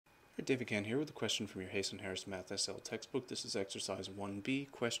David Can here with a question from your Hayes and Harris Math SL textbook. This is exercise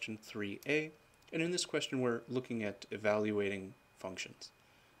 1B, question 3A. And in this question we're looking at evaluating functions.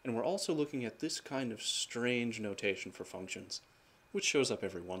 And we're also looking at this kind of strange notation for functions, which shows up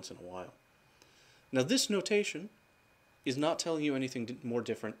every once in a while. Now this notation is not telling you anything more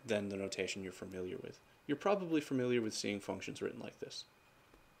different than the notation you're familiar with. You're probably familiar with seeing functions written like this.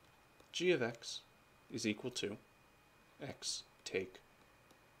 G of x is equal to x take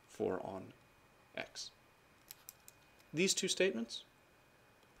 4 on x. These two statements,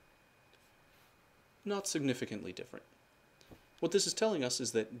 not significantly different. What this is telling us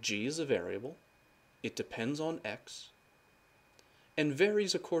is that g is a variable, it depends on x, and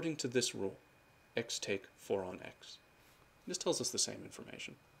varies according to this rule, x take 4 on x. This tells us the same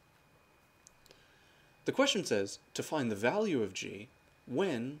information. The question says to find the value of g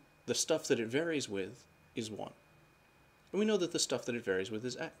when the stuff that it varies with is 1. And we know that the stuff that it varies with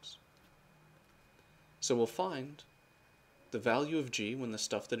is x. So we'll find the value of g when the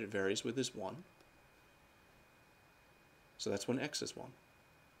stuff that it varies with is 1. So that's when x is 1.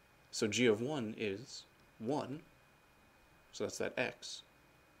 So g of 1 is 1. So that's that x.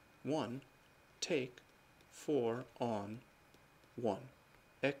 1 take 4 on 1.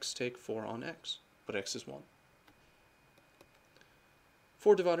 X take 4 on x, but x is 1.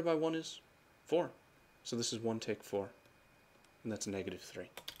 4 divided by 1 is 4. So this is 1 take 4. And that's negative 3.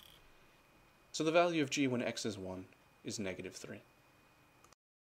 So the value of g when x is 1 is negative 3.